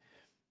 Often,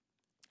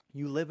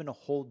 you live in a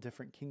whole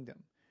different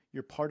kingdom.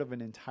 You're part of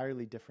an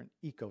entirely different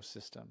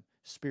ecosystem,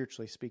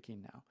 spiritually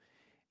speaking now.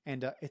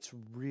 And it's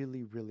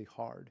really, really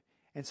hard.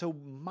 And so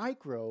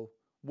micro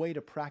way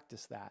to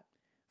practice that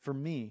for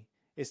me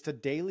is to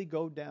daily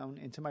go down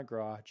into my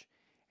garage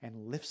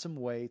and lift some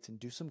weights and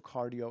do some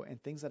cardio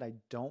and things that I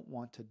don't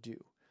want to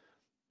do.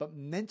 But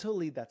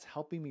mentally, that's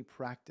helping me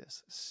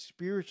practice.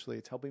 Spiritually,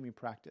 it's helping me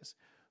practice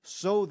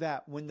so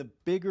that when the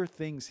bigger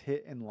things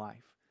hit in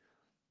life,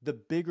 the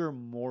bigger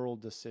moral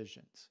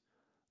decisions,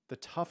 the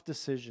tough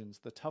decisions,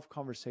 the tough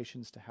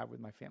conversations to have with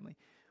my family,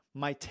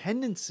 My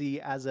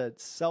tendency as a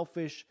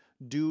selfish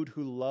dude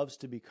who loves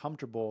to be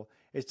comfortable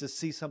is to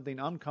see something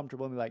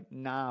uncomfortable and be like,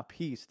 nah,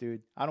 peace,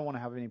 dude. I don't want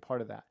to have any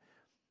part of that.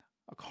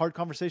 A hard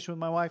conversation with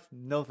my wife?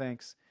 No,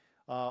 thanks.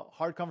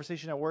 Hard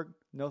conversation at work?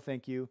 No,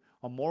 thank you.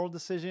 A moral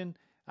decision?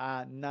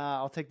 Nah,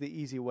 I'll take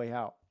the easy way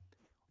out.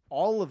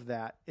 All of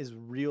that is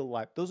real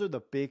life. Those are the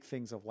big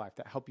things of life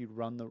that help you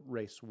run the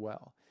race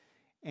well.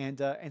 And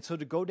so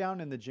to go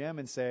down in the gym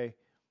and say,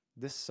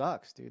 this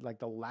sucks, dude. Like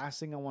the last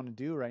thing I want to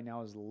do right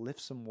now is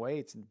lift some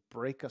weights and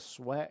break a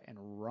sweat and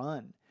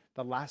run.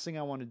 The last thing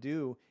I want to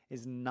do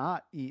is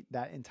not eat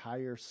that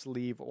entire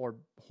sleeve or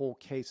whole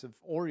case of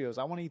Oreos.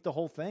 I want to eat the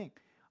whole thing.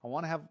 I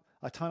want to have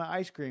a ton of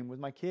ice cream with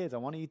my kids. I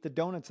want to eat the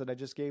donuts that I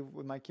just gave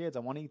with my kids.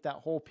 I want to eat that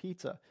whole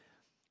pizza.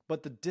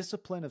 But the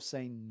discipline of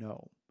saying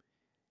no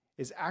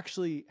is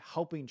actually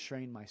helping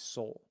train my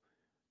soul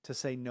to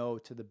say no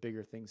to the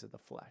bigger things of the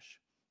flesh.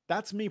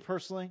 That's me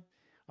personally.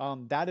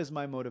 That is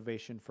my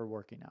motivation for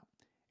working out.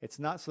 It's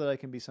not so that I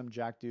can be some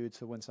jack dude,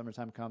 so when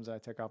summertime comes, I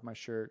take off my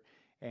shirt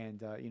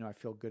and I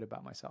feel good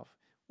about myself.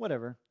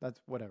 Whatever,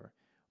 that's whatever.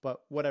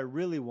 But what I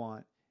really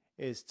want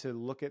is to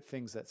look at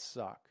things that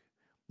suck,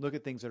 look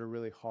at things that are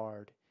really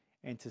hard,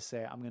 and to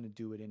say, I'm going to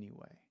do it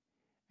anyway.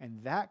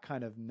 And that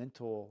kind of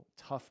mental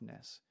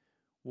toughness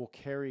will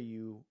carry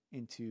you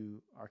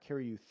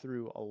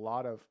through a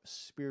lot of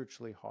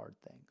spiritually hard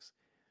things.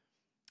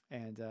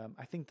 And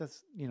I think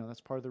that's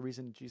part of the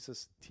reason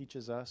Jesus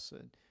teaches us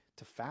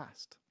to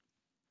fast,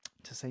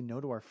 to say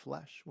no to our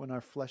flesh. When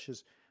our flesh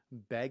is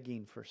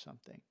begging for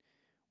something,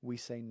 we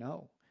say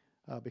no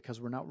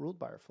because we're not ruled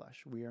by our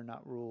flesh. We are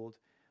not ruled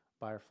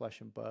by our flesh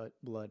and blood,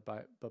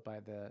 but by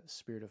the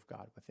Spirit of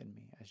God within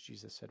me, as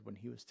Jesus said when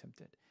he was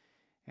tempted.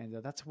 And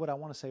that's what I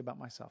want to say about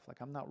myself. Like,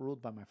 I'm not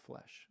ruled by my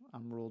flesh.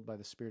 I'm ruled by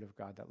the Spirit of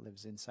God that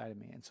lives inside of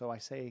me. And so I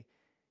say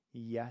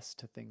yes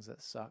to things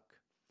that suck.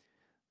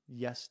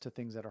 Yes to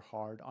things that are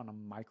hard on a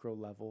micro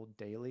level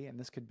daily. And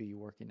this could be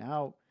working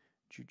out,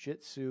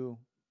 jujitsu,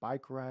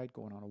 bike ride,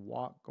 going on a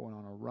walk, going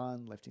on a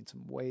run, lifting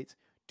some weights.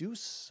 Do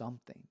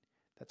something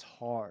that's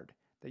hard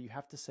that you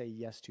have to say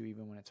yes to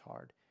even when it's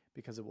hard,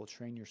 because it will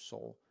train your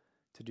soul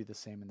to do the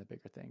same in the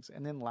bigger things.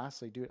 And then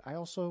lastly, dude, I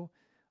also,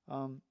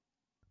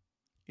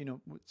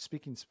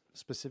 speaking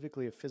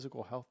specifically of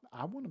physical health,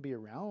 I want to be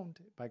around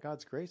by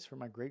God's grace for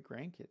my great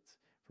grandkids,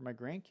 for my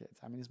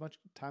grandkids. I mean, as much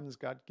time as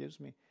God gives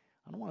me,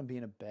 I don't want to be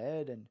in a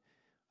bed and,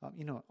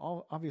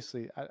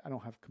 obviously I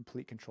don't have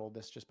complete control of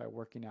this just by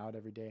working out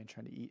every day and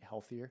trying to eat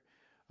healthier.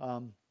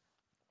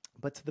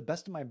 But to the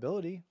best of my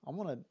ability,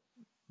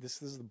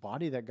 this is the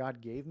body that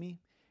God gave me.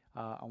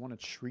 I want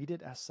to treat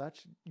it as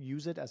such,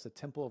 use it as a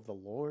temple of the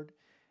Lord,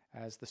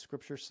 as the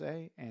scriptures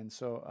say. And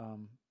so,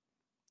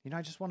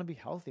 I just want to be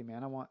healthy,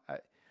 man.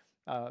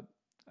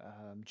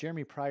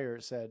 Jeremy Pryor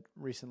said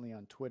recently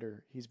on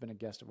Twitter, he's been a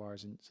guest of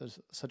ours and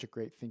such a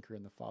great thinker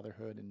in the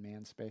fatherhood and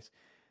man space.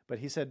 But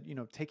he said,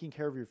 taking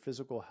care of your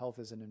physical health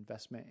is an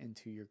investment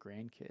into your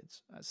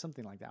grandkids,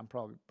 something like that. I'm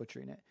probably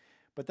butchering it,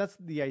 but that's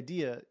the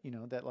idea,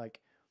 that like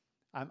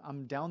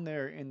I'm down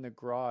there in the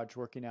garage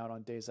working out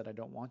on days that I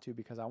don't want to,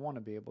 because I want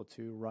to be able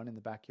to run in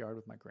the backyard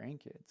with my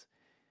grandkids.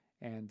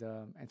 And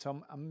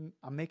so I'm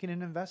making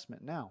an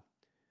investment now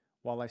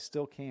while I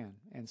still can.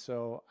 And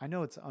so I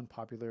know it's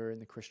unpopular in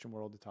the Christian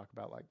world to talk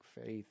about like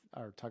faith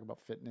or talk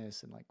about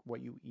fitness and like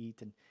what you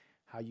eat and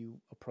how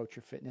you approach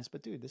your fitness.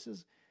 But dude,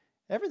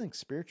 everything's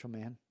spiritual,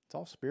 man. It's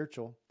all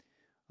spiritual.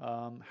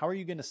 How are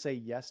you going to say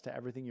yes to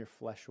everything your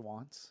flesh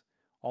wants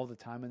all the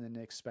time and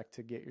then expect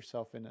to get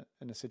yourself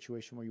in a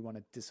situation where you want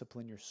to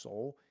discipline your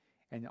soul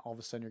and all of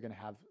a sudden you're going to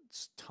have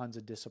tons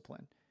of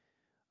discipline?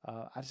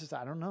 I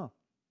don't know.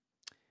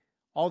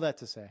 All that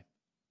to say,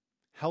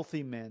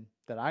 healthy men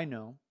that I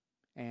know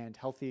and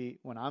healthy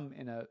when I'm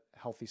in a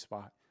healthy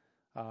spot,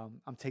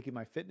 I'm taking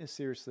my fitness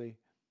seriously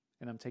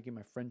and I'm taking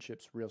my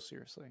friendships real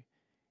seriously.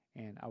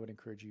 And I would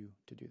encourage you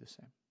to do the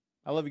same.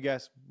 I love you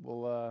guys.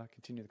 We'll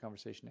continue the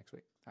conversation next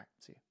week. All right.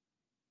 See you.